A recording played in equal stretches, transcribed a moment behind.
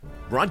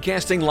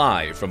Broadcasting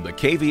live from the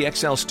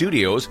KVXL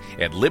studios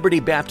at Liberty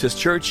Baptist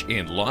Church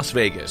in Las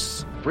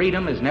Vegas.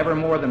 Freedom is never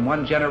more than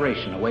one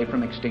generation away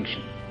from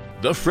extinction.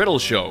 The Friddle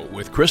Show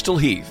with Crystal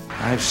Heath.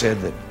 I've said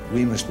that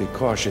we must be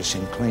cautious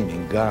in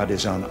claiming God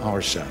is on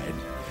our side.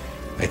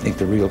 I think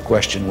the real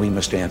question we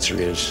must answer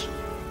is,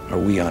 are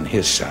we on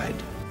His side?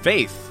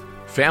 Faith,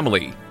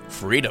 family,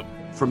 freedom.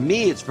 For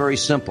me, it's very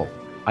simple.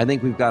 I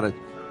think we've got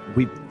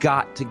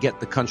to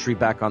get the country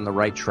back on the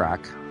right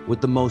track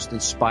with the most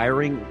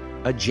inspiring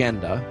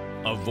agenda.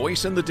 A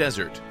voice in the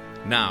desert.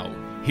 Now,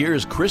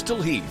 here's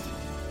Crystal Heath.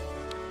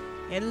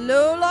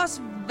 Hello, Las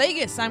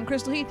Vegas. I'm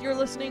Crystal Heath. You're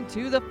listening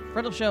to The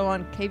Friddle Show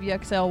on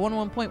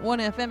KVXL 101.1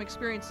 FM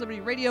Experience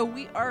Liberty Radio.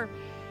 We are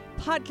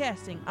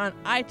podcasting on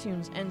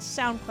iTunes and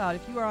SoundCloud.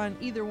 If you are on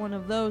either one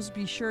of those,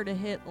 be sure to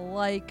hit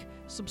like,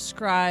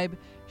 subscribe,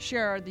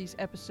 share these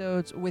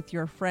episodes with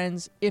your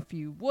friends if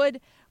you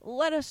would.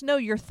 Let us know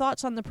your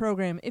thoughts on the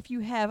program. If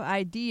you have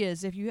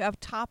ideas, if you have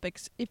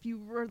topics, if you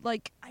were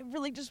like, I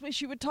really just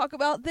wish you would talk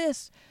about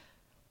this.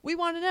 We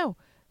want to know.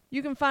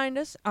 You can find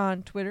us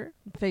on Twitter,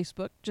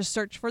 Facebook. Just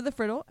search for The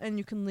Friddle, and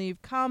you can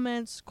leave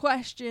comments,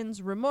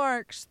 questions,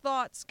 remarks,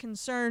 thoughts,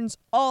 concerns,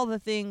 all the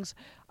things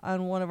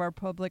on one of our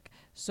public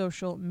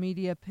social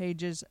media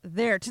pages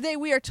there. Today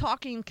we are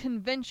talking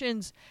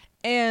conventions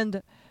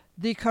and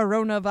the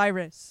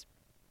coronavirus.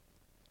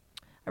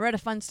 I read a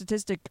fun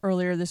statistic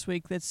earlier this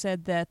week that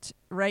said that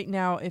right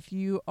now, if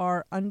you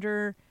are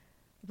under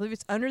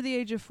the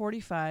age of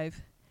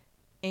 45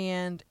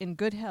 and in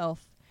good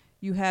health,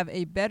 you have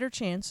a better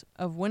chance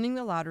of winning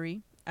the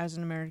lottery as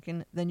an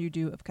American than you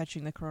do of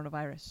catching the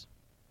coronavirus.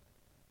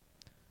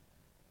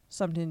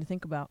 Something to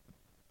think about.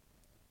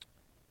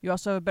 You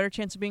also have a better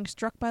chance of being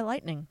struck by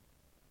lightning.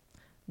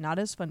 Not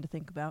as fun to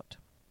think about.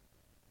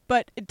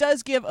 But it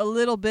does give a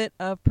little bit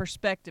of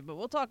perspective. But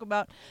we'll talk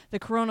about the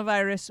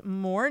coronavirus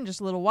more in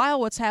just a little while,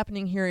 what's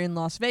happening here in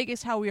Las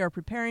Vegas, how we are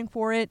preparing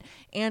for it,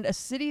 and a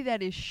city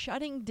that is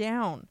shutting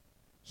down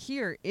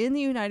here in the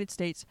United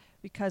States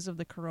because of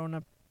the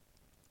coronavirus.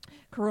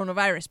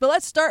 But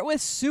let's start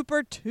with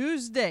Super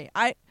Tuesday.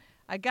 I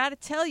got to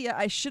tell you,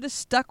 I should have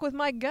stuck with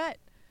my gut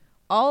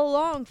all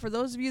along. For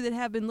those of you that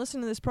have been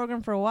listening to this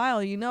program for a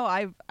while, you know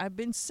I've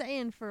been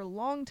saying for a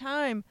long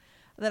time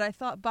that I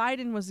thought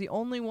Biden was the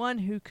only one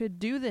who could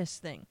do this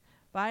thing.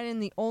 Biden,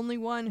 the only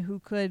one who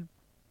could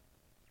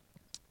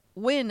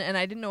win, and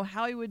I didn't know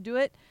how he would do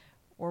it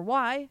or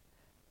why,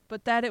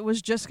 but that it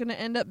was just going to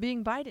end up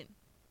being Biden.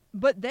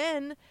 But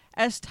then,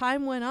 as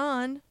time went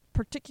on,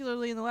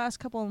 particularly in the last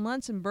couple of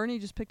months, and Bernie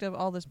just picked up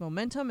all this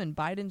momentum, and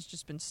Biden's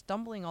just been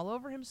stumbling all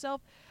over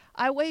himself,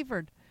 I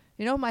wavered.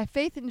 You know, my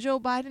faith in Joe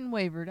Biden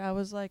wavered. I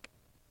was like,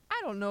 I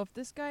don't know if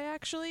this guy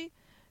actually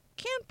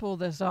can pull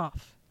this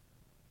off.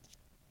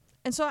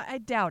 And so I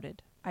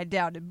doubted.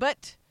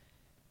 But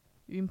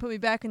you can put me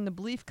back in the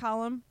belief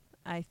column.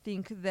 I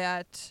think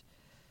that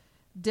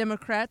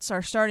Democrats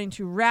are starting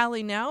to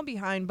rally now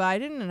behind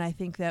Biden, and I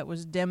think that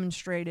was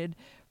demonstrated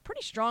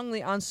pretty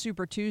strongly on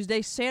Super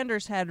Tuesday.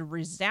 Sanders had a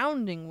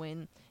resounding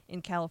win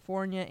in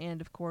California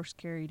and, of course,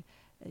 carried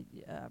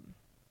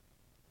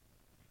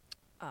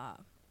I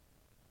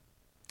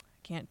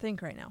can't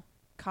think right now.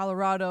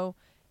 Colorado,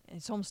 and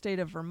his home state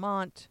of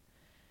Vermont.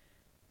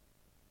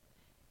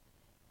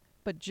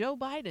 But Joe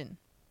Biden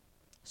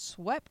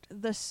swept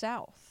the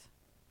South,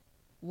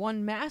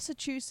 won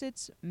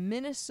Massachusetts,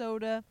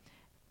 Minnesota,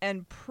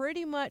 and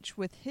pretty much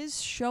with his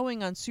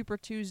showing on Super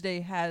Tuesday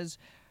has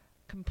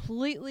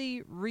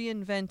completely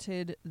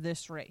reinvented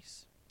this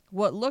race.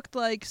 What looked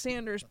like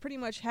Sanders pretty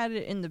much had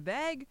it in the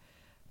bag,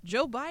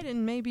 Joe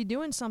Biden may be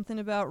doing something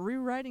about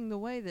rewriting the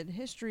way that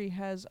history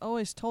has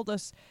always told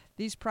us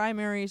these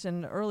primaries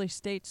and early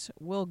states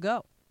will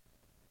go.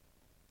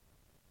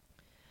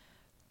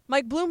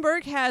 Mike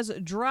Bloomberg has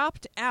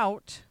dropped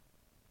out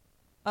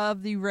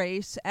of the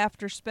race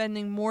after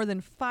spending more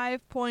than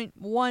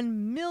 $5.1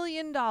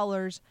 million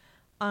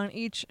on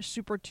each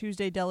Super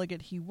Tuesday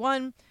delegate he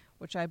won,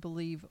 which I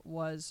believe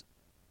was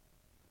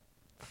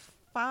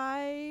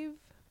 5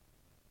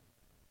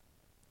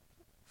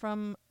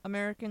 from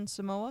American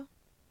Samoa.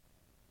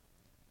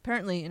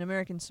 Apparently, in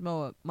American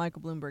Samoa,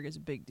 Michael Bloomberg is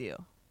a big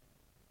deal.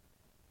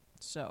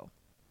 So,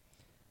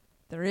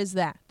 there is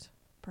that.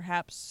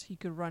 Perhaps he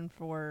could run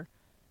for,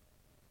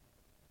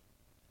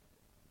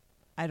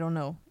 I don't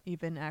know,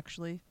 even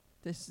actually.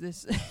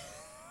 This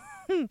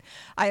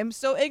I am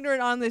so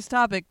ignorant on this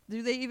topic.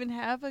 Do they even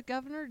have a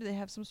governor? Do they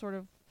have some sort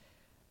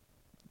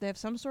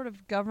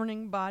of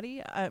governing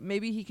body?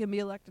 Maybe he can be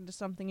elected to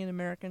something in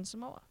American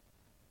Samoa.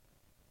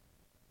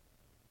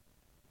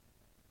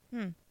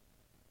 But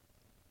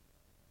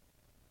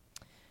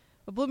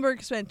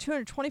Bloomberg spent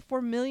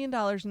 $224 million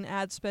in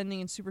ad spending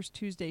in Super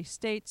Tuesday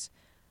states,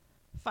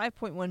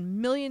 $5.1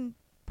 million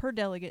per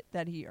delegate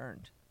that he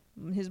earned.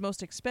 His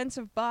most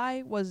expensive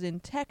buy was in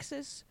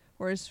Texas,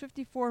 where his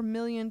 $54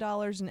 million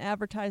in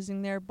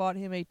advertising there bought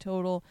him a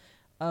total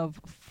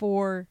of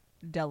 4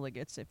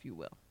 delegates, if you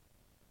will.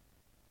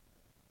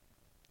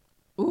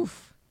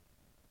 Oof.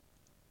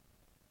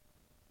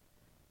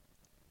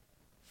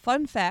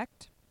 Fun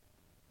fact,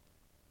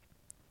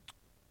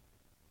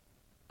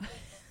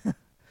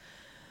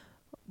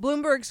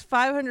 Bloomberg's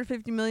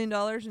 $550 million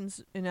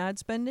in ad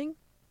spending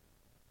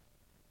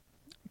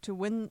to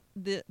win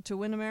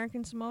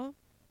American Samoa.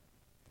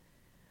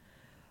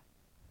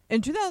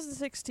 In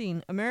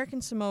 2016,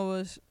 American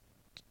Samoa's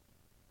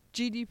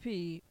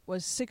GDP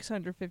was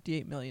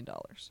 $658 million.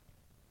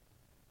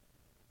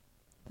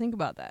 Think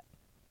about that.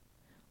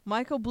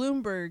 Michael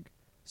Bloomberg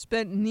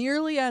spent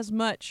nearly as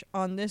much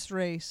on this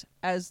race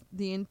as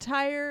the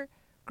entire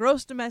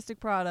gross domestic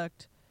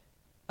product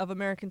of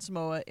American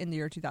Samoa in the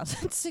year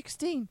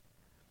 2016.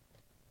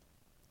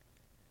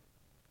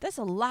 That's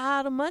a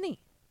lot of money.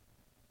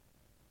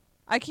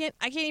 I can't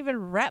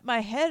even wrap my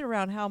head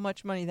around how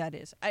much money that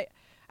is.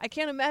 I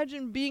can't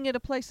imagine being at a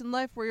place in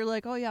life where you're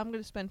like, oh yeah, I'm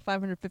going to spend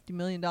 $550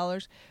 million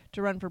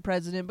to run for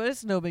president, but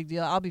it's no big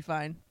deal. I'll be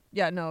fine.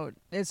 Yeah, no,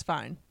 it's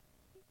fine.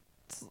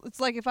 It's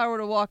like if I were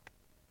to walk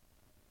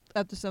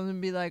up to someone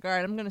and be like, all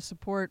right, I'm going to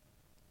support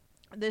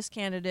this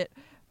candidate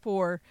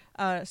for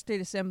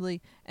state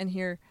assembly, and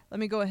here, let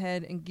me go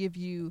ahead and give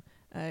you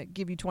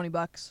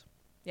 $20.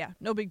 Yeah,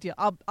 no big deal.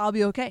 I'll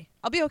be okay.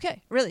 I'll be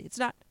okay. Really, it's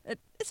not okay.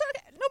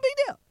 No big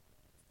deal.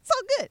 It's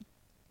all good.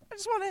 I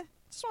just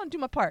want to do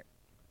my part.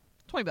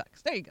 $20.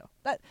 There you go.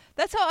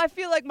 That's how I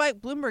feel like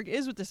Mike Bloomberg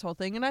is with this whole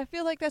thing, and I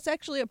feel like that's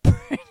actually a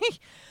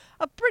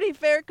pretty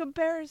fair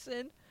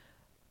comparison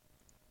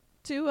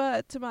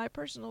to my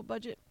personal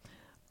budget.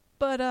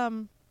 But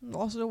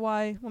also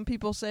why when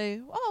people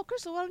say, "Oh,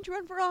 Crystal, why don't you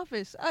run for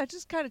office?" I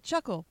just kind of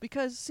chuckle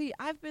because see,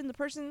 I've been the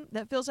person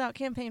that fills out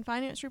campaign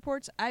finance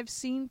reports. I've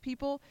seen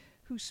people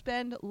who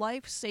spend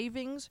life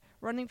savings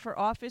running for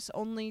office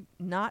only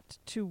not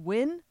to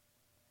win.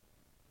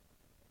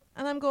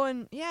 And I'm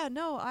going, yeah,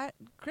 no,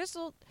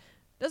 Crystal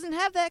doesn't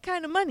have that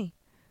kind of money.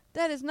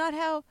 That is not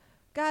how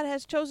God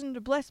has chosen to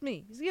bless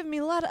me. He's given me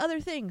a lot of other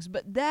things,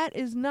 but that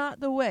is not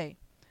the way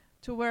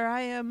to where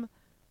I am,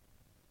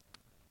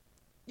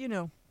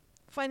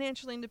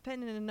 financially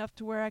independent enough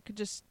to where I could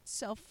just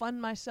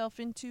self-fund myself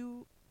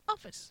into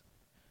office.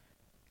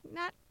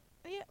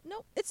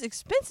 It's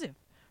expensive.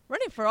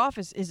 Running for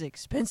office is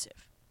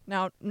expensive.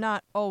 Now,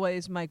 not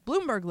always Mike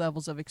Bloomberg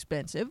levels of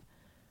expensive,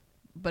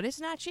 but it's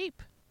not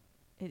cheap.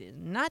 It is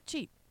not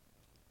cheap.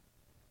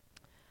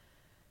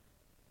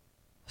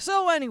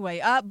 So anyway,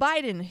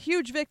 Biden,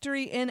 huge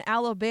victory in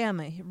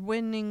Alabama,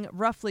 winning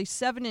roughly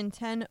 7 in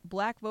 10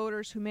 black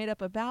voters who made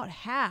up about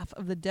half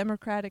of the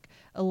Democratic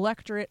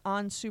electorate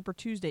on Super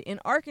Tuesday. In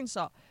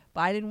Arkansas,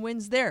 Biden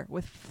wins there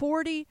with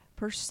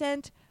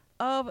 40%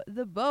 of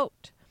the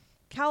vote.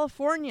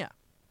 California,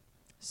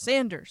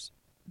 Sanders,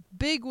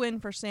 big win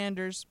for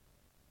Sanders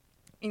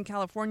in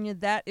California.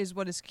 That is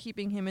what is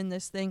keeping him in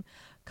this thing.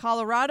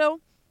 Colorado,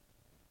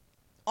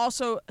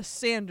 also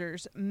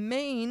Sanders.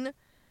 Maine,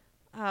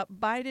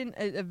 Biden,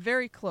 a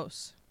very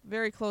close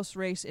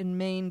race in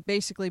Maine.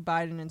 Basically,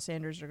 Biden and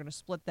Sanders are going to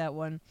split that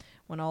one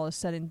when all is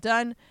said and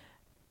done.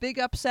 Big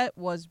upset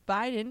was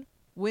Biden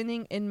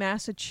winning in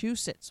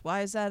Massachusetts.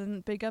 Why is that a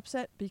big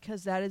upset?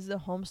 Because that is the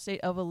home state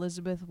of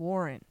Elizabeth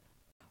Warren.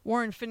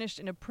 Warren finished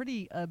in a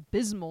pretty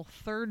abysmal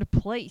third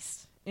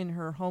place in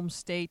her home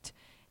state,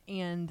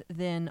 and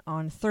then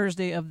on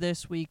Thursday of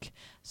this week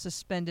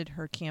suspended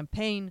her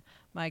campaign.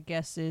 My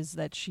guess is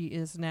that she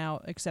is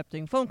now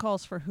accepting phone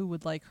calls for who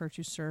would like her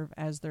to serve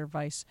as their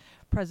vice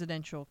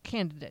presidential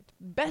candidate.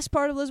 Best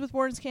part of Elizabeth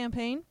Warren's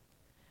campaign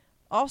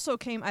also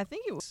came, I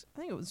think it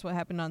was what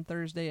happened on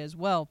Thursday as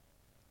well.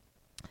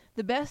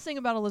 The best thing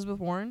about Elizabeth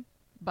Warren,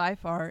 by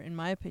far, in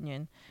my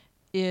opinion,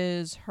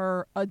 is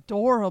her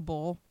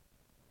adorable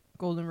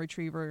golden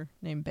retriever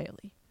named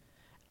Bailey.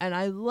 And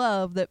I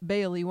love that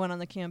Bailey went on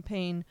the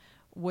campaign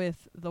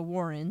with the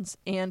Warrens,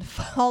 and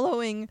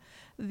following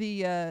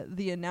the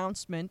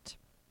announcement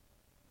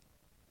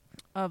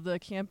of the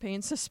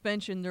campaign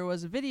suspension, there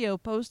was a video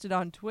posted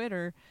on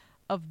Twitter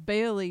of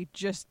Bailey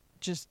just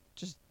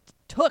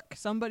took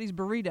somebody's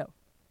burrito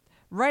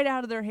right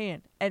out of their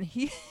hand, and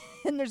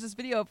there's this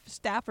video of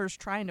staffers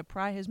trying to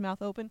pry his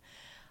mouth open.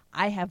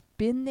 I have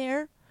been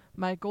there.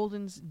 My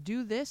Goldens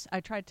do this. I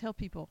try to tell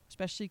people,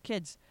 especially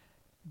kids,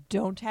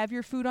 don't have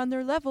your food on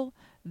their level.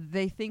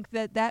 They think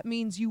that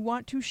means you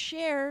want to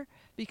share,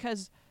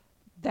 because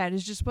that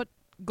is just what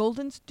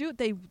Goldens do.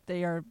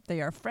 They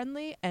are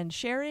friendly and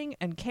sharing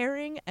and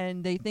caring,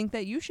 and they think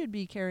that you should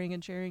be caring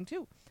and sharing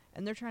too.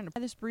 And they're trying to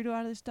pry this burrito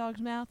out of this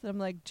dog's mouth. And I'm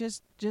like,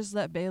 just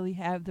let Bailey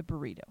have the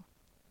burrito.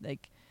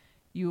 Like,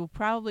 you will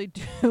probably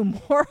do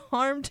more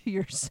harm to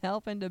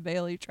yourself and to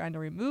Bailey trying to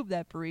remove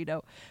that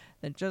burrito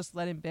than just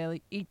letting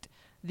Bailey eat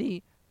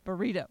the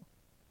burrito.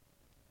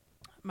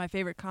 My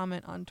favorite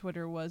comment on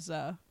Twitter was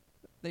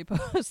they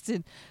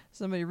posted,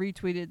 somebody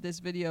retweeted this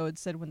video and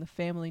said, when the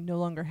family no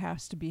longer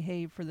has to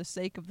behave for the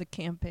sake of the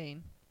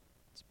campaign.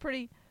 It's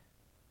pretty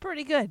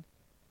good.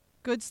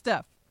 Good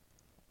stuff.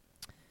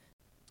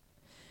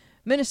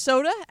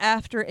 Minnesota,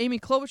 after Amy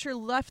Klobuchar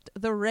left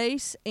the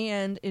race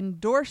and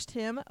endorsed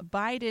him,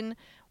 Biden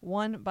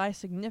won by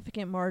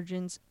significant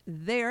margins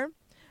there.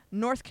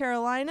 North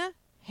Carolina,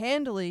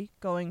 handily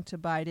going to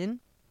Biden,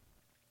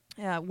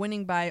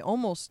 winning by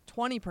almost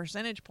 20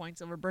 percentage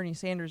points over Bernie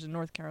Sanders in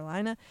North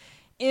Carolina.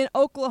 In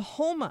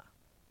Oklahoma,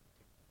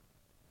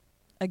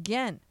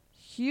 Again,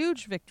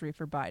 huge victory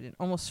for Biden.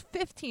 Almost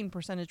 15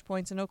 percentage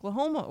points in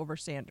Oklahoma over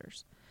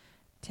Sanders.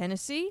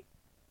 Tennessee,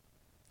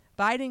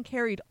 Biden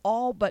carried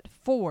all but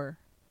 4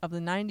 of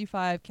the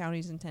 95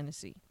 counties in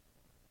Tennessee.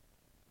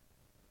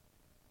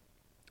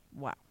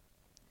 Wow.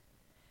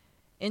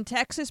 In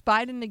Texas,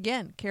 Biden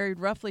again carried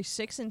roughly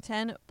 6 in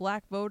 10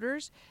 black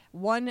voters,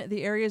 won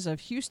the areas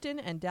of Houston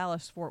and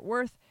Dallas-Fort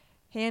Worth,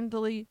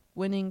 handily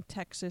winning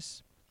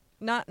Texas.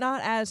 Not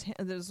as,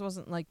 this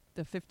wasn't like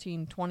the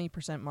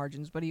 15-20%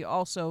 margins, but he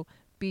also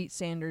beat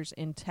Sanders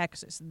in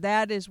Texas.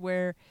 That is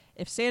where,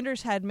 if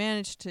Sanders had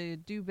managed to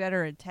do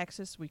better in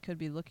Texas, we could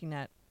be looking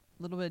at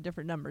a little bit of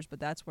different numbers, but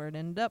that's where it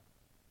ended up.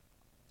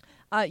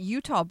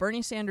 Utah,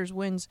 Bernie Sanders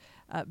wins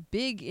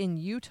big in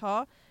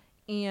Utah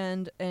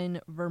and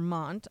in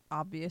Vermont,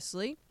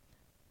 obviously.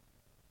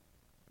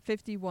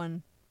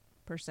 51%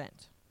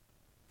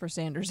 for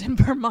Sanders in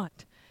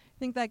Vermont.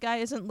 Think that guy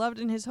isn't loved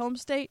in his home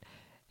state?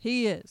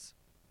 He is.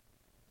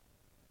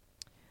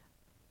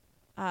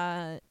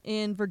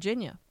 In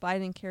Virginia,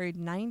 Biden carried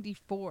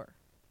 94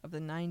 of the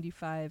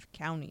 95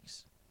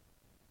 counties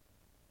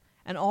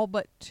and all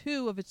but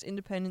 2 of its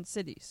independent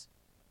cities.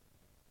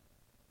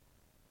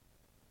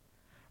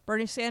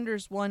 Bernie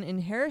Sanders won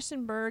in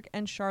Harrisonburg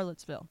and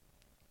Charlottesville.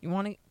 You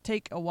want to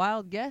take a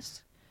wild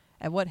guess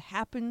at what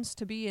happens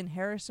to be in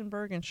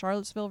Harrisonburg and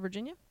Charlottesville,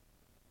 Virginia?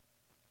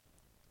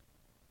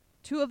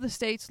 2 of the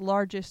state's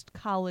largest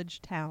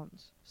college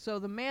towns. So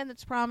the man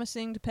that's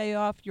promising to pay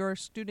off your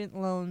student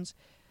loans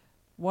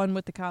won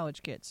with the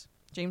college kids.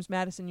 James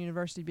Madison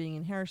University being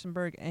in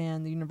Harrisonburg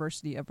and the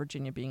University of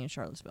Virginia being in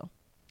Charlottesville.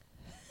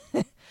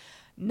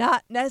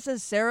 Not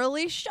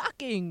necessarily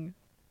shocking.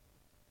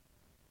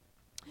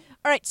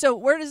 All right, so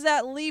where does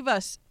that leave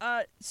us?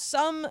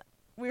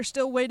 We're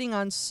still waiting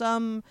on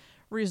some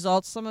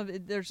results. Some of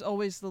it, there's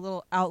always the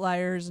little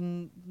outliers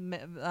and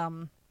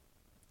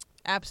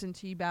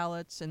absentee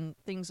ballots and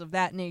things of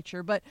that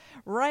nature. But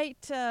we're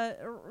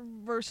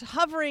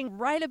hovering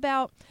right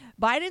about,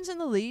 Biden's in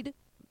the lead,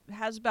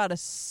 has about a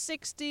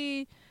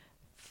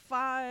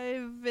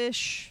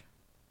 65-ish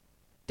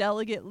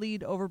delegate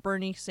lead over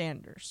Bernie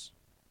Sanders.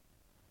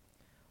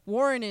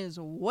 Warren is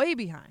way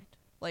behind,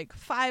 like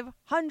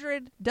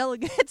 500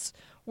 delegates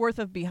worth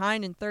of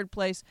behind in third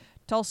place.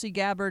 Tulsi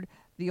Gabbard,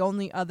 the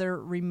only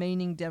other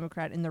remaining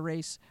Democrat in the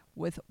race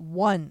with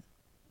 1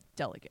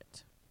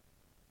 delegate.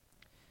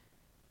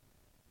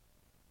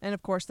 And,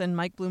 of course, then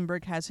Mike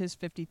Bloomberg has his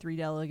 53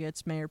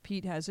 delegates, Mayor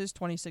Pete has his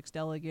 26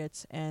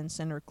 delegates, and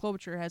Senator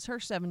Klobuchar has her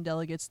 7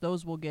 delegates.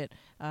 Those will get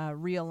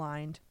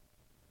realigned,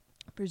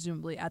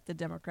 presumably at the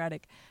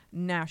Democratic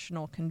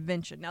National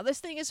Convention. Now, this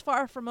thing is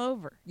far from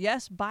over.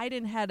 Yes,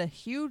 Biden had a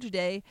huge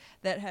day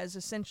that has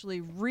essentially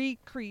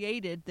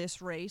recreated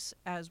this race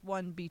as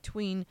one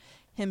between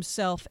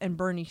himself and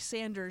Bernie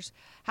Sanders.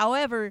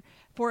 However,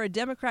 for a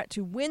Democrat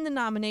to win the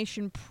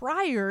nomination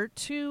prior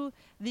to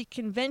the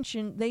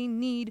convention, they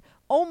need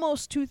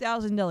almost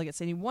 2,000 delegates.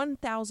 They need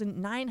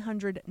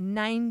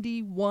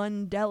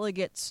 1,991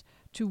 delegates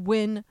to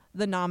win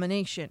the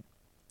nomination.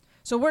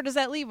 So where does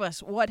that leave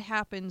us? What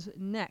happens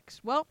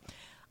next? Well,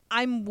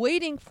 I'm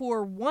waiting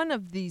for one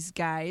of these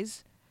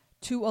guys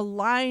to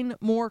align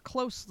more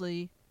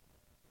closely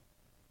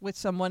with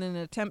someone in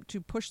an attempt to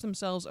push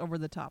themselves over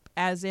the top.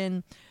 As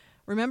in,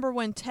 remember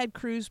when Ted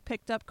Cruz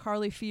picked up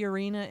Carly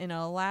Fiorina in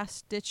a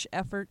last-ditch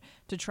effort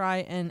to try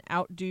and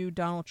outdo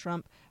Donald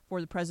Trump for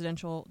the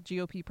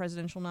GOP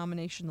presidential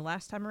nomination the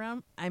last time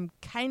around? I'm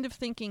kind of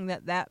thinking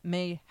that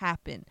may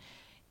happen.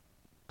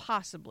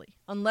 Possibly,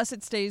 unless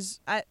it stays.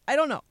 I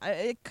don't know.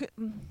 I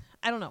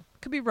don't know.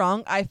 Could be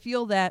wrong. I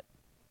feel that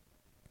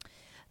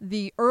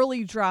the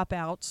early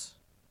dropouts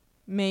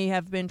may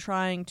have been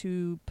trying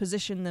to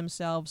position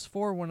themselves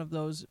for one of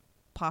those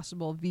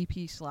possible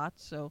VP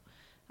slots. So,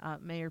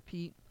 Mayor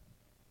Pete,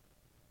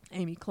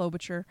 Amy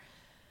Klobuchar,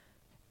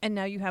 and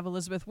now you have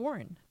Elizabeth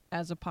Warren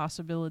as a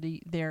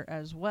possibility there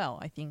as well.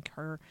 I think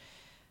her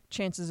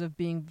chances of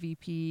being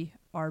VP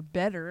are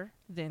better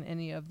than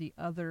any of the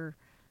other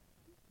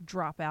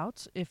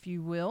dropouts, if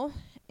you will,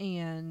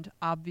 and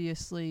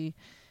obviously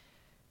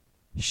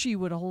she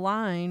would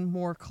align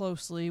more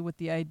closely with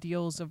the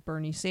ideals of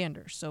Bernie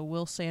Sanders. So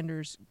will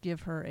Sanders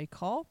give her a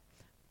call,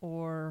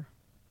 or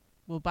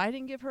will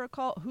Biden give her a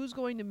call? Who's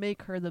going to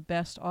make her the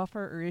best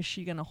offer, or is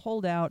she going to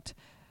hold out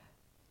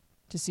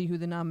to see who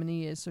the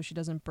nominee is so she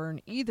doesn't burn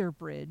either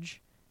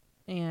bridge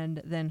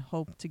and then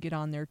hope to get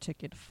on their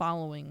ticket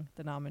following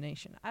the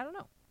nomination? I don't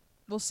know.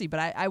 We'll see,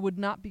 but I would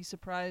not be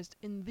surprised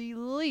in the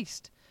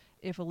least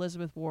if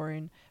Elizabeth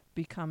Warren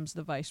becomes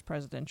the vice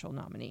presidential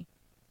nominee.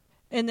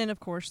 And then, of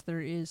course, there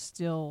is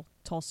still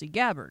Tulsi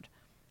Gabbard.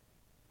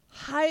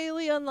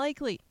 Highly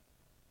unlikely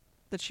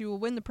that she will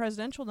win the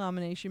presidential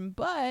nomination,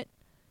 but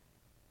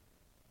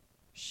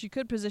she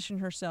could position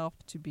herself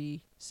to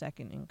be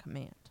second in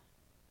command.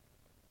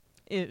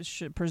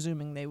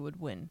 Presuming they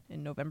would win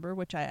in November,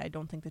 which I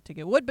don't think the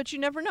ticket would, but you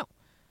never know.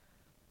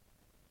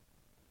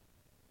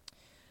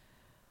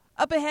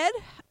 Up ahead,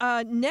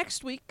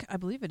 next week, I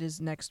believe it is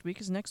next week.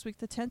 Is next week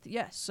the 10th?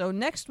 Yes. So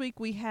next week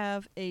we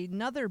have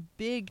another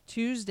big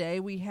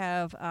Tuesday. We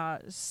have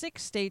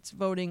 6 states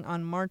voting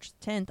on March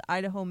 10th: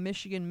 Idaho,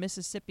 Michigan,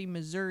 Mississippi,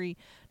 Missouri,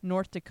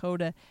 North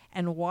Dakota,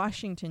 and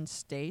Washington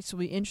State. So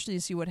we'll be interested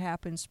to see what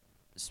happens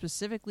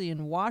specifically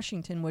in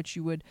Washington, which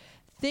you would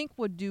think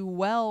would do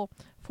well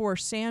for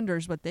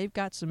Sanders, but they've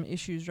got some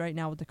issues right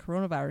now with the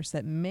coronavirus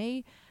that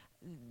may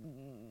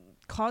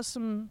cause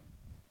some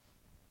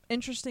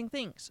interesting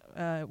things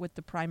with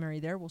the primary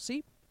there. We'll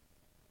see.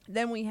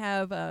 Then we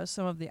have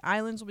some of the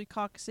islands will be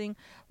caucusing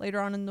later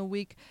on in the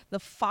week. The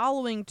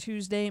following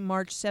Tuesday,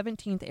 March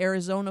 17th,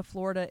 Arizona,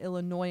 Florida,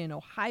 Illinois, and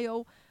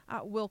Ohio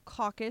will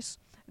caucus.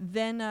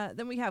 Then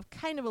we have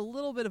kind of a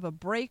little bit of a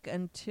break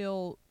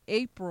until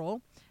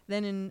April.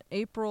 Then in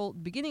April,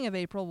 beginning of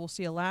April, we'll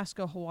see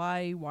Alaska,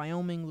 Hawaii,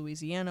 Wyoming,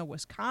 Louisiana,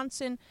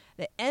 Wisconsin.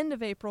 The end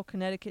of April,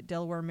 Connecticut,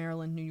 Delaware,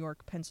 Maryland, New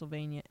York,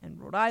 Pennsylvania,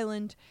 and Rhode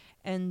Island.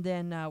 And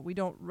then we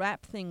don't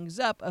wrap things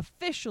up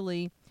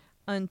officially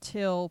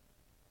until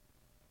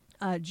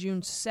June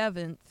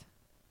 7th.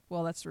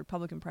 Well, that's the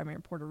Republican primary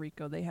in Puerto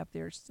Rico. They have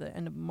theirs the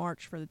end of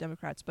March for the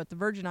Democrats. But the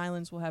Virgin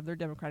Islands will have their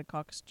Democratic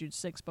caucus June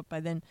 6th. But by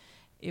then,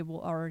 it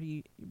will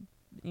already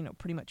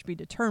pretty much be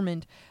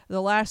determined.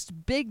 The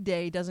last big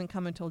day doesn't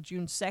come until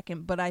June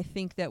 2nd, but I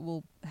think that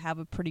we'll have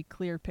a pretty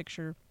clear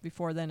picture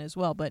before then as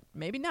well. But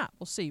maybe not.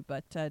 We'll see.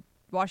 But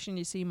Washington,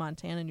 D.C.,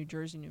 Montana, New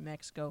Jersey, New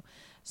Mexico,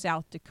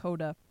 South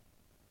Dakota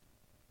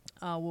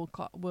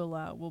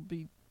will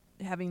be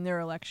having their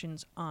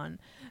elections on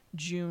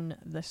June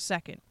the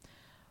 2nd.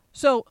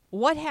 So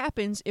what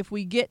happens if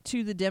we get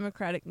to the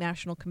Democratic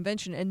National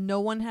Convention and no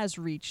one has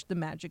reached the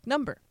magic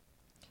number?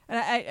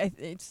 And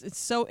it's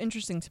so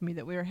interesting to me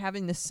that we were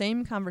having the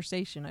same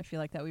conversation, I feel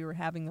like, that we were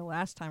having the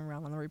last time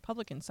around on the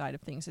Republican side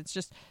of things.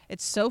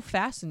 It's so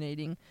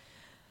fascinating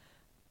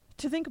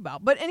to think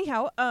about. But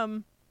anyhow,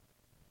 the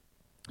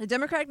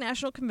Democratic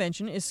National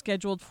Convention is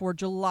scheduled for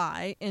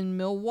July in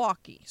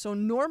Milwaukee. So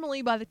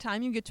normally by the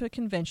time you get to a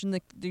convention,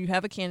 you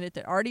have a candidate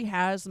that already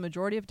has the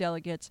majority of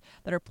delegates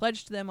that are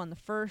pledged to them on the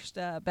first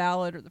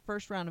ballot or the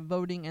first round of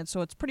voting, and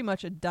so it's pretty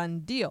much a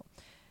done deal.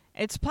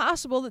 It's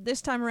possible that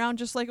this time around,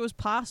 just like it was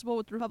possible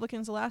with the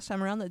Republicans the last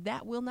time around,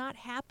 that will not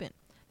happen.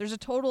 There's a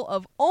total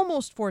of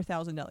almost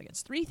 4,000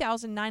 delegates,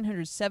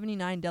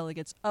 3,979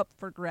 delegates up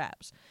for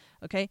grabs.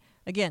 Okay?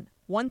 Again,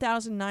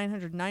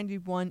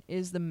 1,991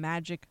 is the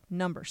magic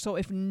number. So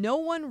if no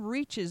one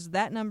reaches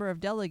that number of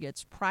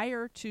delegates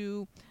prior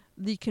to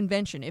the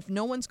convention, if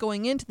no one's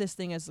going into this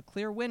thing as the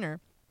clear winner,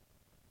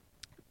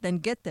 then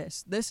get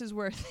this. This is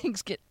where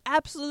things get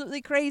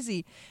absolutely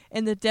crazy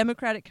in the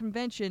Democratic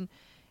convention.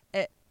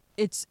 It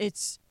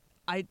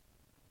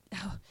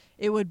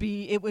would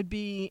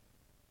be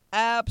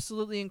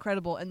absolutely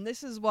incredible. And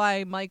this is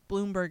why Mike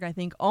Bloomberg, I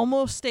think,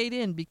 almost stayed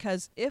in,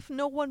 because if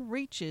no one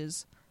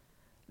reaches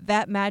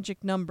that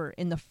magic number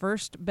in the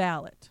first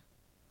ballot,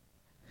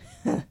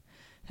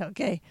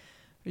 okay,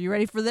 are you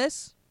ready for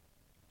this?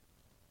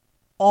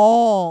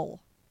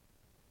 All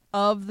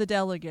of the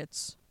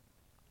delegates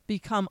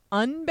become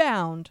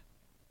unbound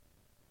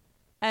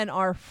and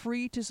are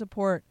free to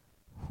support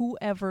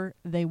whoever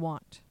they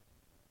want.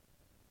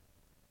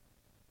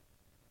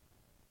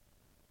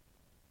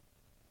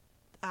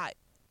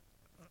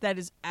 That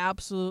is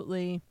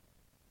absolutely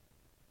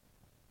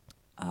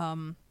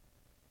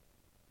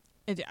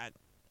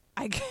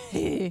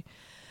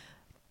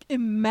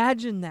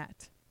imagine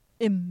that.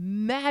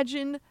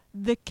 Imagine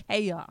the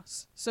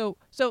chaos. So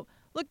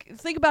look,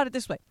 think about it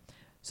this way.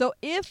 So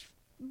if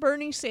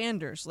Bernie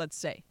Sanders, let's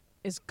say,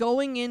 is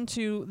going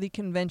into the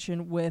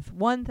convention with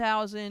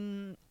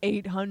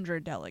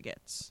 1,800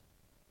 delegates,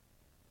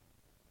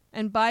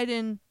 and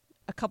Biden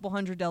a couple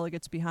hundred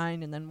delegates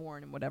behind, and then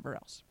Warren and whatever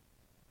else,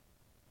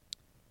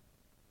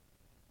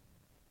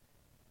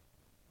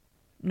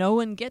 no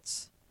one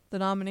gets the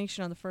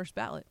nomination on the first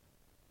ballot,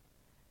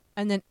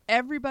 and then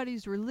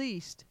everybody's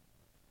released,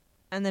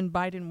 and then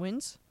Biden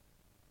wins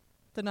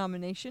the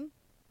nomination.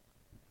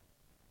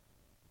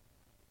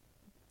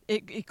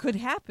 It could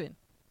happen.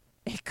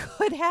 It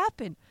could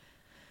happen.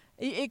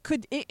 It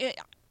could.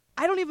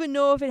 I don't even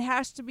know if it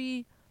has to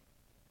be.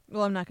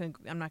 Well, I'm not gonna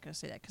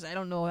say that because I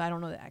don't know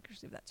the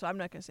accuracy of that, so I'm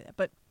not gonna say that.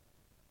 But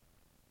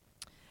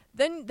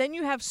then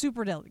you have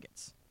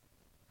superdelegates.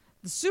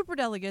 The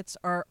superdelegates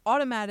are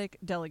automatic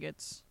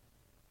delegates.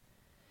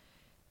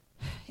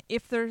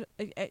 If there's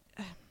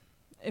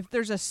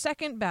a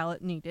second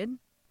ballot needed,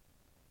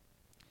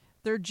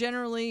 they're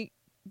generally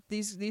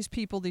these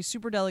people, these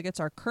superdelegates,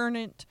 are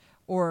current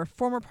or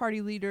former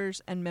party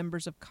leaders and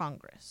members of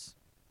Congress.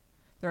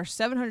 There are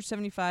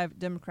 775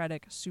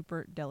 Democratic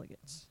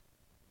superdelegates,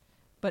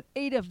 but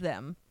 8 of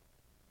them,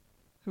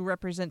 who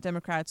represent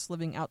Democrats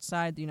living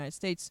outside the United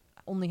States,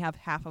 only have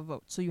half a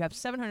vote. So you have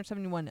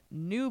 771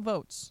 new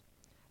votes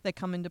that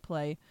come into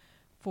play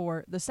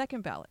for the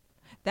second ballot.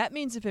 That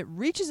means if it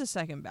reaches a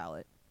second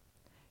ballot,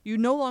 you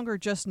no longer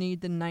just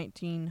need the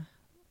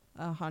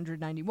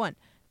 1,991.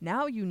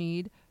 Now you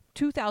need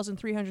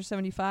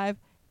 2,375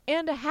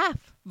 and a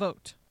half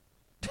vote.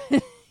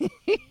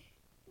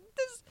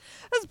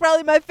 That's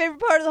probably my favorite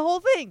part of the whole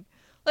thing.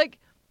 Like,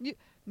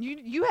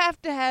 you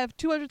have to have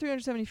 200,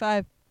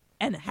 375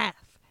 and a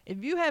half.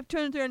 If you have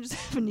 200,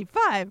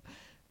 375,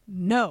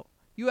 no.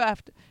 You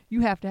have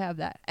to have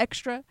that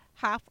extra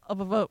half of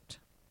a vote.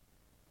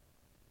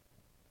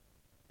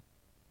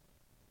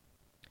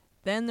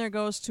 Then there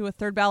goes to a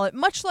third ballot,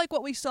 much like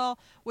what we saw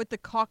with the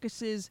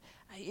caucuses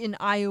in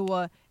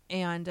Iowa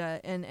and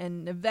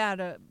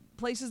Nevada,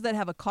 places that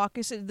have a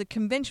caucus. The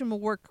convention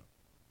will work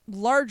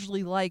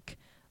largely like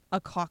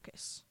a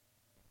caucus.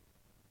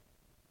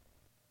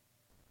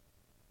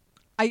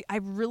 I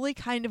really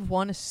kind of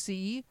want to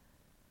see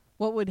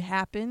what would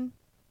happen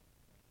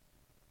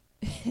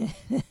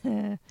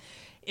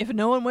if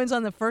no one wins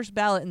on the first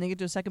ballot and they get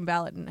to a second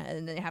ballot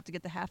and they have to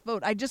get the half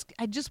vote. I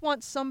just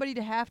want somebody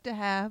to have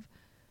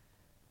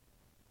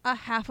a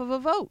half of a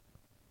vote,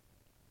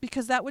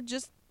 because that would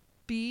just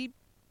be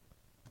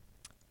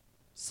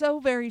so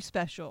very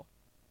special.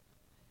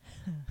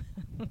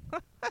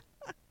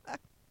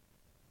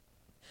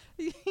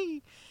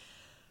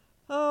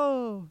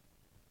 Oh,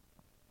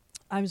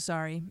 I'm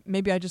sorry.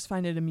 Maybe I just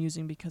find it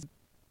amusing because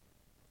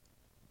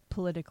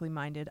politically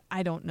minded.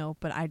 I don't know,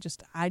 but I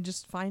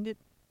just find it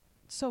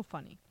so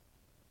funny.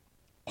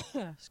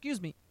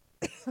 Excuse me.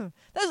 That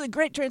was a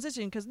great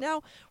transition, because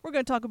now we're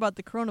going to talk about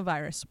the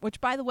coronavirus,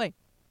 which, by the way,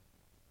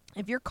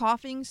 if you're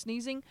coughing,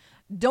 sneezing,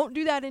 don't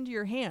do that into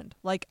your hand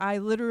like I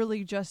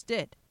literally just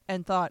did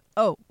and thought,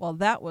 oh, well,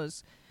 that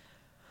was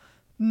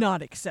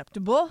not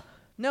acceptable.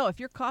 No, if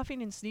you're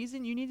coughing and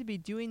sneezing, you need to be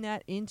doing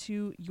that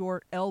into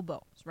your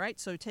elbows, right?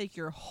 So take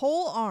your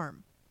whole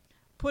arm,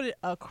 put it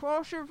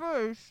across your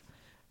face,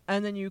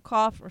 and then you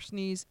cough or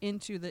sneeze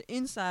into the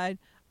inside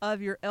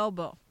of your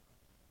elbow.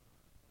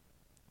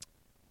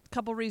 A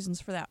couple reasons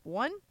for that.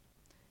 One,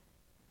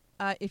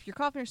 if you're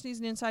coughing or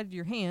sneezing inside of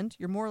your hand,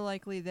 you're more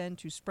likely then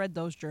to spread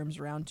those germs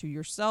around to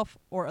yourself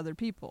or other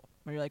people.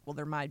 Where you're like, well,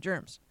 they're my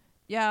germs.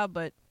 Yeah,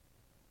 but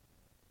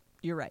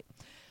you're right.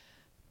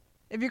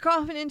 If you're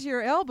coughing into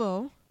your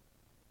elbow,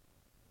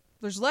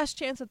 there's less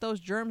chance that those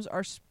germs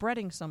are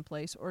spreading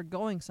someplace or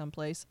going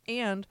someplace.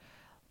 And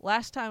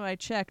last time I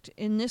checked,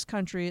 in this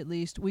country at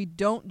least, we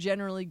don't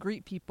generally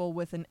greet people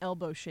with an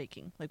elbow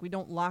shaking. Like, we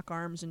don't lock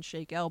arms and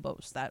shake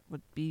elbows. That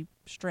would be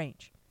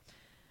strange.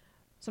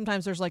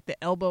 Sometimes there's like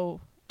the elbow,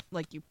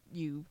 like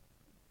you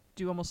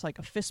do almost like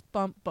a fist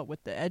bump, but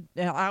with the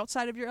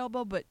outside of your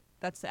elbow, but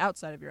that's the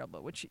outside of your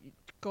elbow, which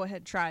go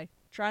ahead, try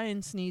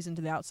and sneeze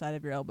into the outside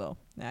of your elbow.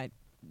 I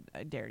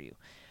dare you.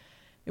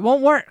 It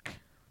won't work.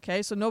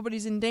 Okay, so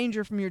nobody's in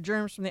danger from your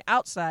germs from the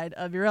outside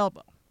of your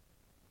elbow.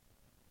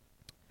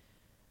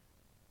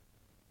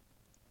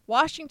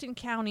 Washington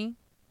County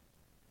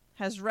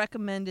has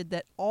recommended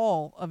that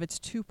all of its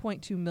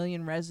 2.2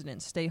 million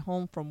residents stay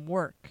home from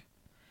work,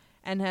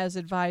 and has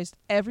advised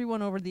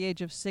everyone over the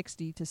age of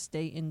 60 to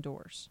stay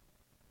indoors.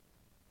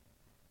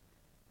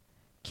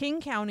 King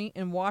County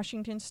in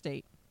Washington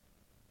State,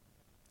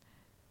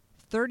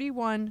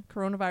 31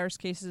 coronavirus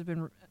cases have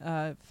been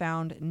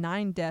found,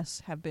 9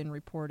 deaths have been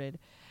reported.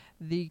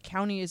 The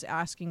county is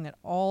asking that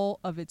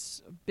all of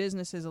its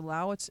businesses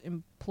allow its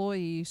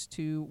employees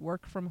to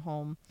work from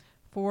home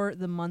for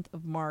the month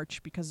of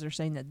March, because they're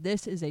saying that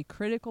this is a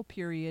critical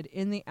period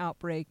in the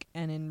outbreak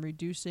and in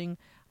reducing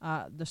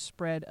the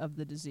spread of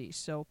the disease.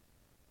 So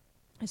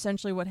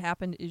essentially what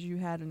happened is you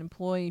had an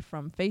employee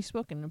from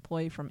Facebook and an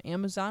employee from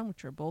Amazon,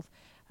 which are both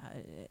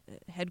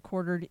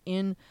headquartered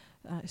in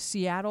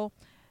Seattle,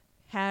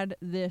 had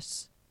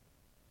this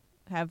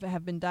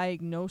have been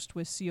diagnosed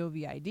with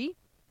COVID.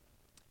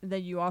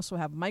 Then you also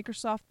have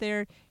Microsoft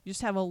there. You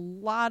just have a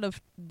lot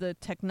of the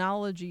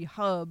technology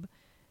hub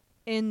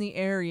in the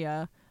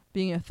area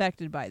being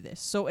affected by this.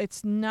 So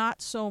it's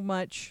not so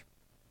much,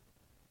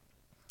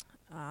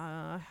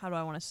 how do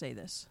I want to say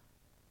this?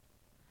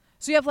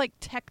 So you have like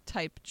tech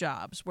type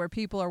jobs where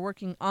people are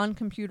working on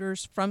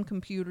computers, from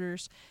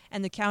computers,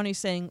 and the county's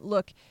saying,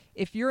 look,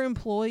 if your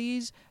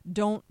employees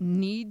don't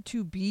need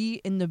to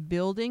be in the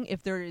building,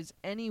 if there is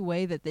any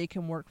way that they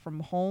can work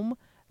from home,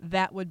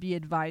 that would be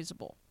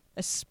advisable,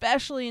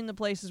 especially in the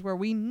places where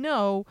we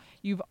know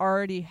you've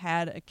already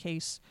had a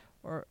case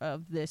or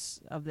of this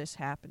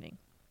happening.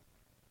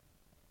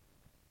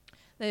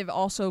 They've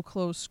also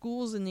closed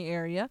schools in the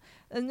pastor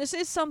and this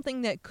is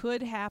something that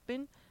could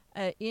happen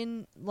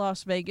in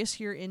Las Vegas,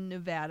 here in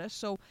Nevada.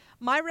 So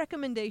my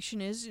recommendation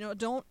is,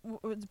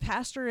 the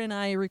pastor and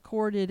I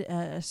recorded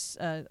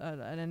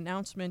an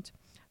announcement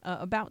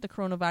about the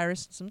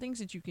coronavirus, some things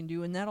that you can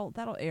do, and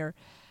that'll air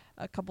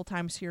a couple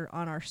times here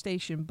on our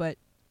station. But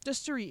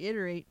just to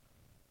reiterate,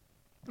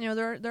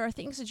 there are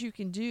things that you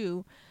can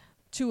do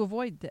to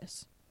avoid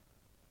this.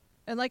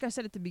 And like I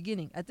said at the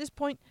beginning, at this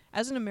point,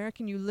 as an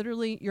American,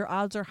 your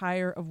odds are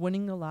higher of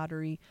winning the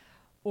lottery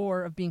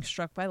or of being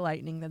struck by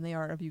lightning than they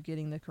are of you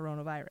getting the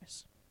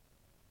coronavirus.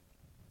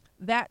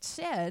 That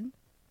said,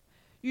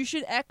 you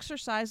should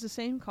exercise the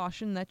same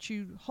caution that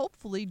you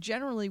hopefully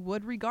generally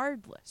would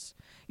regardless.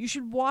 You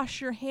should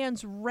wash your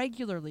hands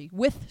regularly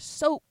with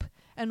soap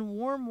and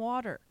warm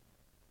water.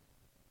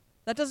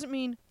 That doesn't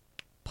mean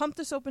pump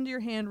the soap into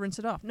your hand, rinse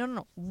it off.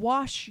 No.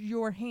 Wash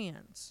your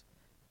hands.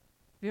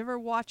 Have you ever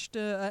watched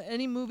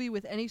any movie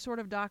with any sort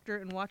of doctor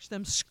and watched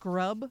them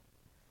scrub?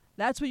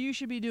 That's what you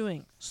should be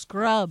doing.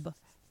 Scrub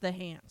the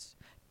hands.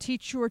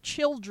 Teach your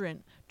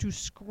children to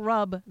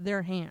scrub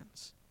their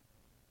hands.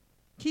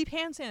 Keep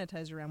hand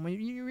sanitizer around. When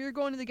you're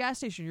going to the gas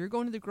station, you're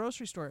going to the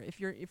grocery store.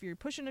 If you're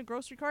pushing a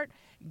grocery cart,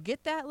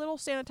 get that little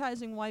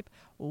sanitizing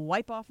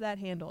wipe off that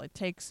handle. It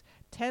takes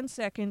 10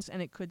 seconds,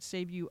 and it could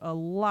save you a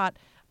lot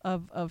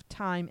of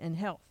time and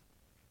health.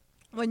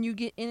 When you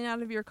get in and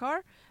out of your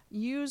car,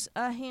 use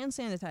a hand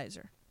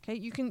sanitizer. Okay,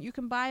 you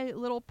can buy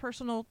little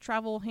personal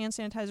travel hand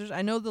sanitizers.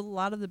 I know that a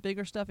lot of the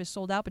bigger stuff is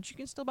sold out, but you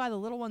can still buy the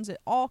little ones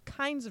at all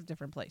kinds of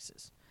different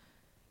places.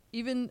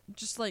 Even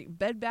just like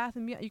Bed Bath &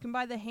 Beyond, you can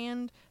buy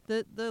the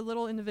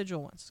little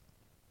individual ones.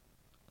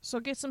 So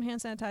get some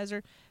hand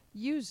sanitizer,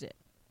 use it.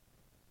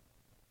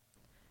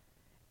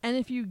 And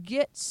if you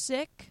get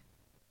sick,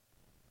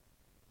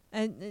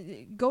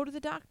 and go to the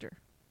doctor.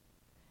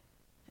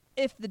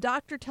 If the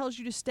doctor tells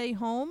you to stay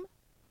home,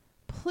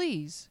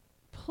 please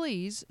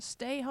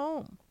stay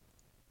home.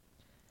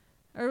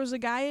 There was a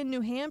guy in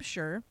New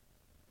Hampshire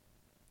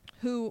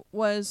who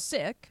was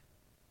sick.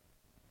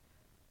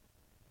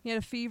 He had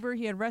a fever.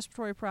 He had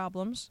respiratory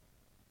problems.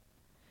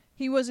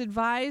 He was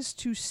advised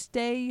to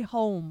stay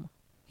home.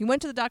 He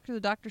went to the doctor.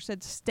 The doctor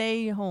said,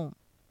 stay home.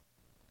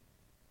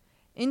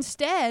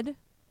 Instead,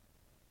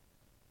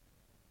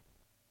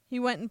 he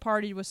went and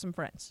partied with some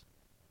friends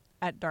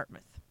at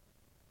Dartmouth.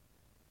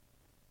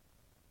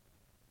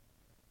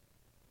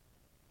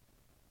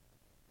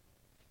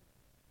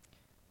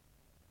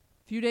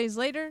 A few days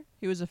later,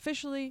 he was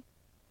officially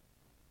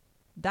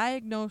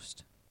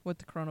diagnosed with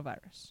the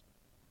coronavirus.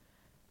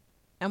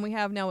 And we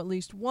have now at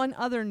least one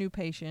other new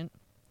patient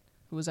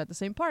who was at the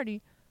same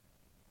party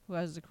who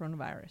has the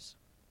coronavirus.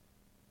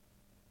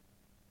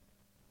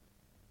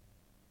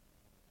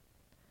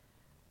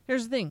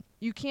 Here's the thing.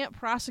 You can't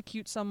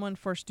prosecute someone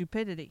for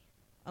stupidity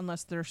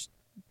unless their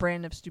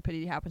brand of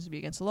stupidity happens to be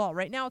against the law.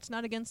 Right now, it's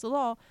not against the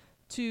law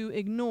to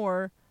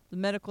ignore the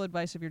medical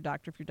advice of your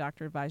doctor if your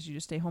doctor advised you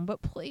to stay home.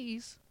 But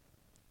please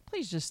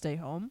just stay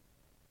home.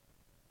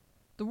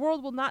 The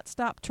world will not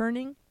stop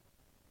turning.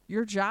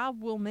 Your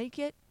job will make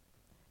it.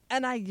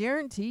 And I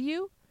guarantee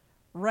you,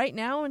 right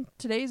now in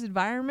today's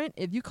environment,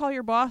 if you call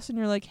your boss and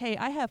you're like, hey,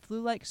 I have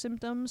flu-like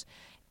symptoms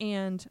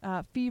and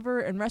fever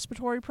and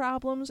respiratory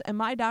problems, and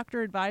my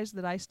doctor advised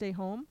that I stay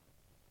home,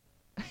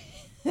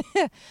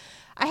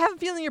 I have a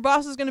feeling your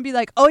boss is going to be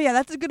like, oh, yeah,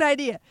 that's a good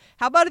idea.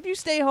 How about if you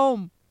stay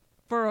home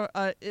for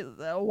a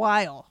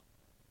while?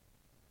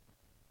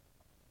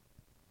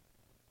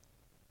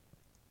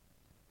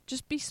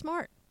 Just be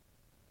smart.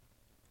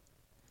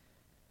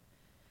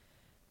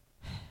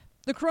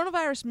 The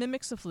coronavirus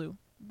mimics the flu,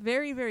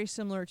 very, very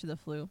similar to the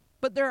flu,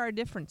 but there are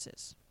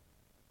differences.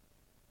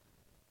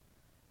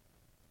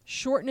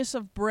 Shortness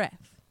of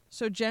breath.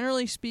 So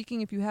generally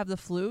speaking, if you have the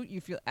flu,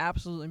 you feel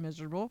absolutely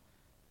miserable.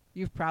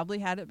 You've probably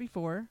had it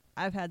before.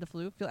 I've had the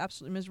flu, feel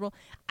absolutely miserable.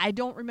 I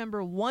don't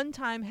remember one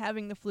time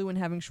having the flu and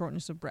having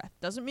shortness of breath.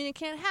 Doesn't mean it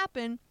can't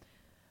happen,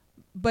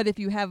 but if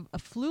you have a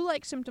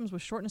flu-like symptoms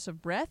with shortness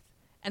of breath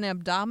and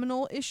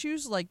abdominal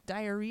issues like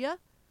diarrhea,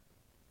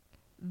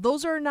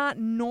 those are not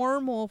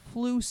normal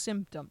flu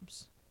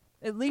symptoms,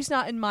 at least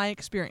not in my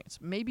experience.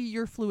 Maybe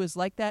your flu is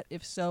like that.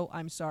 If so,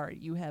 I'm sorry.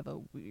 You have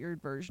a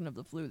weird version of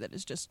the flu that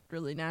is just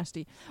really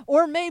nasty.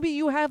 Or maybe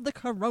you have the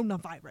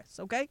coronavirus,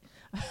 okay?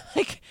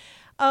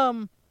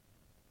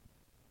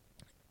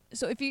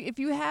 So if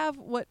you have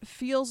what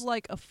feels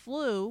like a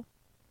flu,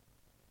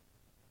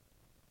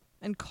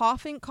 and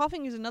coughing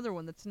is another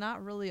one that's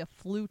not really a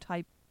flu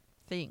type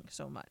thing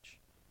so much.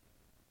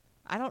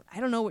 I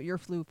don't know what your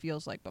flu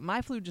feels like, but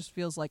my flu just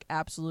feels like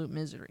absolute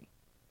misery.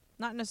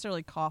 Not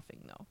necessarily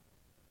coughing, though.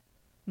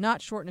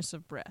 Not shortness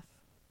of breath.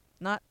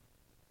 Not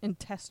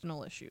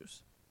intestinal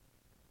issues.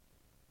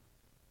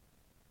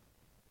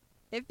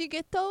 If you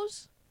get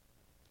those,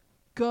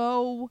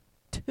 go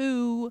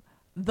to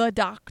the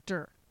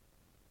doctor.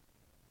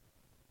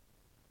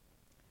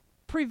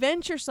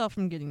 Prevent yourself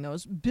from getting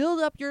those. Build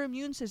up your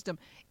immune system.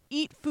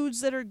 Eat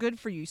foods that are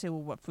good for you. You say,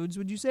 well, what foods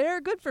would you say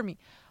are good for me?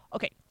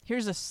 Okay,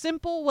 here's a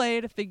simple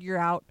way to figure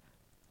out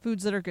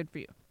foods that are good for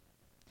you.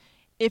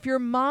 If your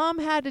mom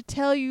had to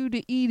tell you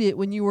to eat it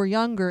when you were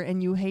younger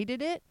and you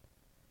hated it,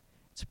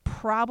 it's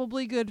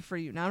probably good for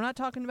you. Now, I'm not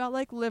talking about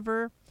like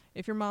liver.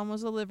 If your mom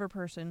was a liver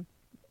person,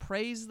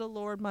 praise the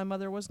Lord, my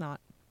mother was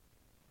not.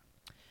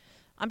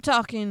 I'm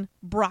talking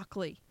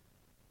broccoli,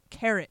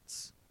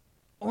 carrots,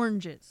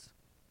 oranges,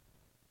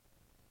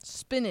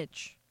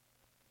 spinach,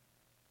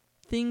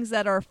 things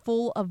that are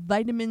full of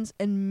vitamins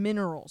and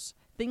minerals.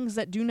 Things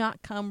that do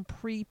not come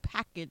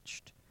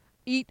pre-packaged.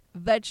 Eat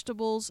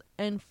vegetables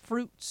and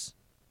fruits.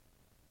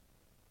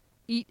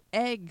 Eat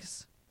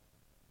eggs.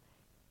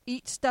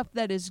 Eat stuff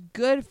that is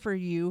good for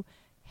you.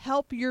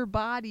 Help your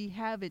body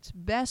have its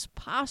best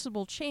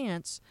possible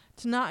chance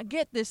to not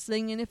get this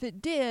thing, and if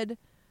it did,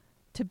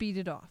 to beat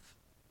it off.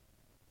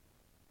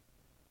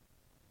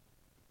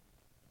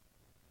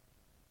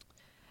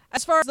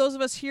 As far as those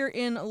of us here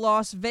in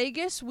Las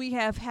Vegas, we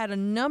have had a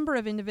number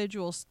of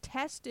individuals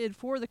tested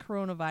for the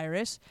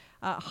coronavirus,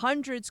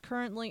 hundreds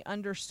currently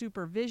under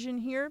supervision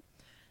here.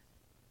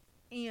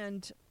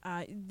 And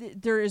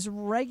there is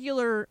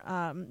regular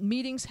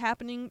meetings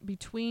happening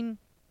between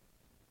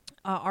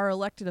our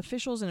elected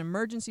officials and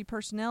emergency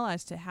personnel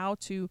as to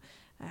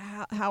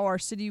how our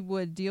city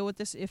would deal with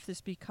this if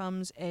this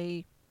becomes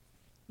a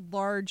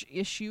large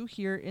issue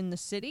here in the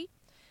city.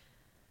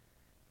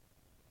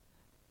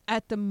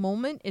 At the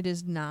moment, it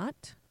is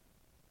not.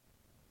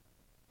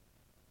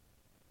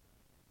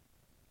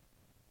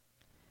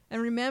 And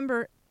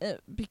remember,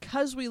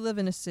 because we live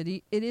in a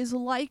city, it is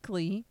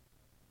likely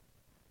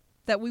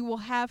that we will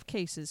have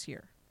cases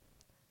here.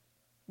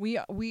 We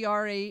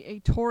are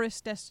a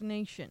tourist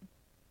destination.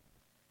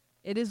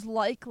 It is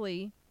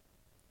likely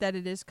that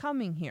it is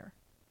coming here.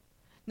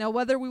 Now,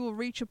 whether we will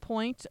reach a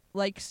point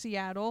like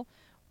Seattle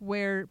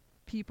where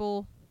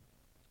people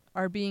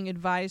are being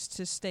advised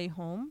to stay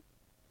home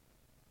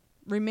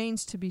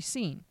remains to be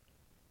seen.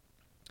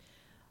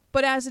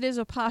 But as it is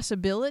a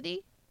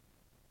possibility,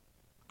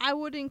 I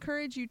would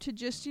encourage you to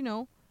just,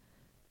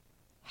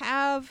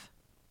 have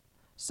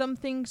some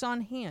things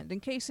on hand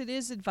in case it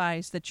is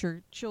advised that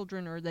your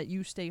children or that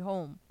you stay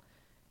home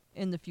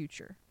in the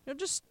future.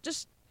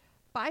 Just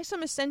buy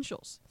some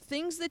essentials,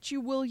 things that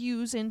you will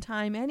use in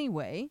time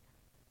anyway,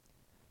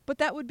 but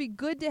that would be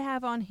good to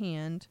have on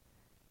hand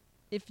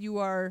if you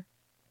are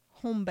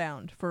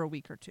homebound for a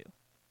week or two.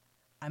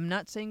 I'm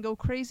not saying go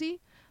crazy.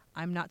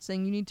 I'm not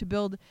saying you need to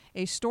build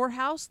a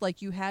storehouse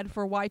like you had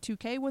for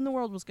Y2K when the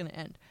world was going to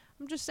end.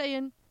 I'm just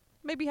saying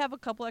maybe have a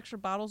couple extra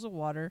bottles of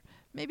water,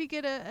 maybe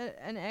get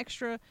an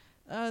extra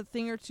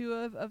thing or two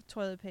of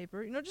toilet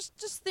paper,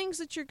 just things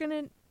that you're going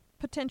to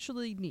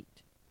potentially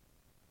need.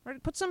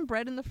 Right? Put some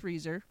bread in the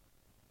freezer,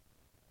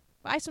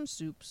 buy some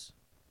soups,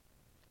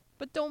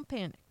 but don't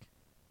panic.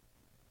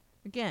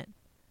 Again,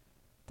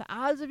 the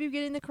odds of you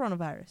getting the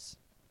coronavirus,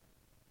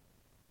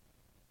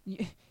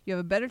 you have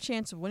a better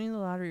chance of winning the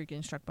lottery or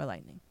getting struck by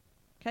lightning.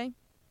 Okay?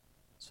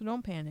 So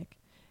don't panic.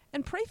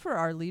 And pray for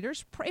our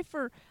leaders. Pray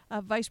for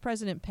Vice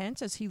President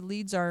Pence as he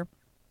leads our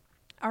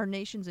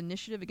nation's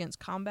initiative against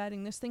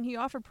combating this thing. He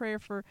offered prayer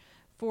for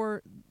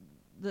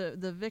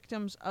the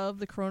victims of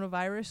the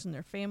coronavirus and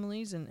their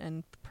families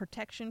and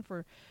protection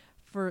for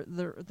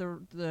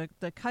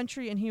the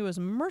country, and he was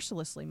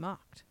mercilessly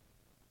mocked.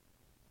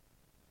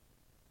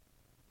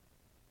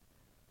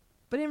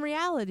 But in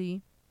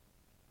reality,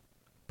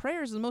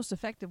 prayer is the most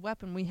effective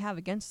weapon we have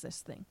against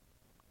this thing.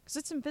 Because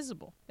it's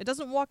invisible. It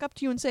doesn't walk up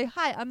to you and say,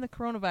 "Hi, I'm the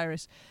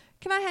coronavirus.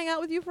 Can I hang out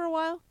with you for a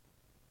while?"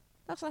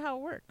 That's not how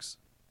it works.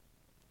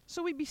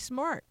 So we be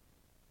smart.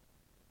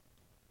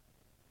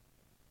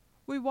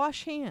 We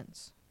wash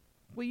hands.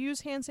 We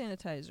use hand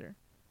sanitizer.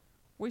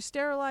 We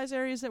sterilize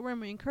areas that we're in.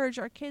 We encourage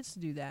our kids to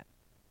do that.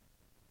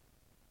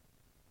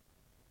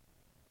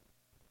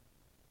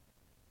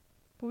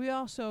 But we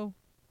also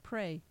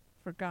pray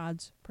for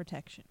God's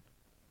protection.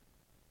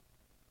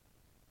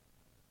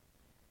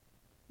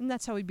 And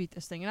that's how we beat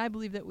this thing. And I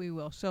believe that we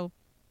will. So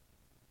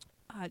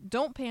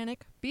don't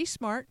panic. Be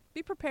smart.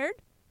 Be prepared.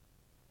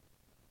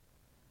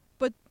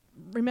 But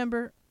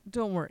remember,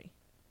 don't worry.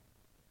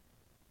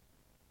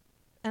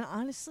 And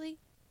honestly,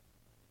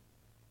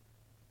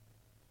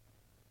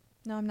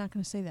 no, I'm not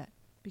going to say that.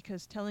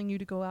 Because telling you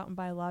to go out and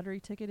buy a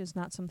lottery ticket is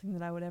not something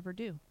that I would ever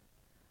do.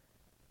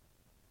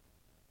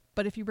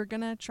 But if you were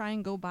going to try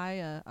and go buy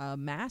a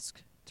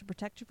mask to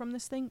protect you from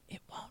this thing,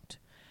 it won't.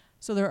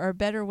 So there are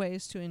better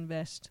ways to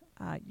invest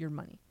your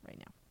money right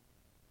now.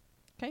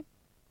 Okay?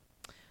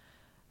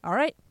 All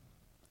right.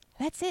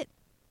 That's it.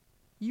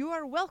 You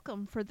are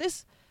welcome for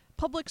this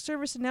public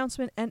service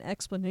announcement and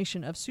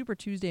explanation of Super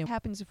Tuesday. What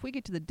happens if we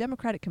get to the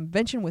Democratic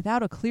convention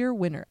without a clear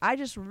winner? I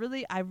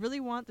really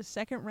want the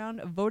second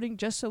round of voting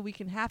just so we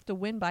can have to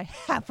win by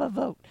half a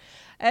vote.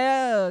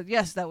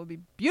 Yes, that would be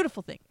a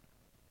beautiful thing.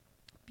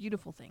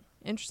 Beautiful thing.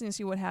 Interesting to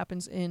see what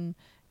happens in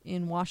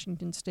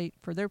Washington State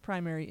for their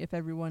primary if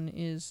everyone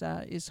is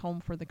home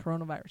for the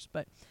coronavirus.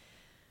 But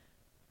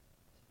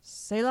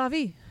c'est la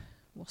vie.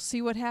 We'll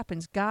see what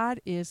happens. God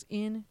is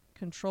in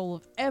control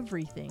of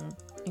everything,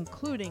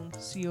 including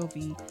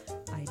COVID.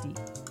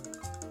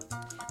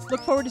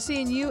 Look forward to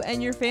seeing you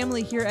and your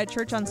family here at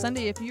church on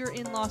Sunday. If you're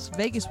in Las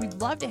Vegas, we'd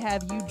love to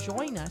have you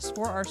join us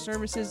for our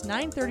services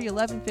 9:30,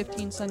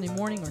 11:15 Sunday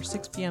morning or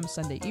 6 p.m.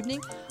 Sunday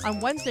evening. On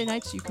Wednesday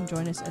nights, you can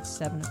join us at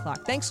 7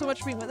 o'clock. Thanks so much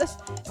for being with us,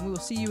 and we will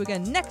see you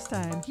again next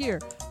time here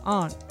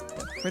on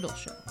The Friddle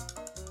Show.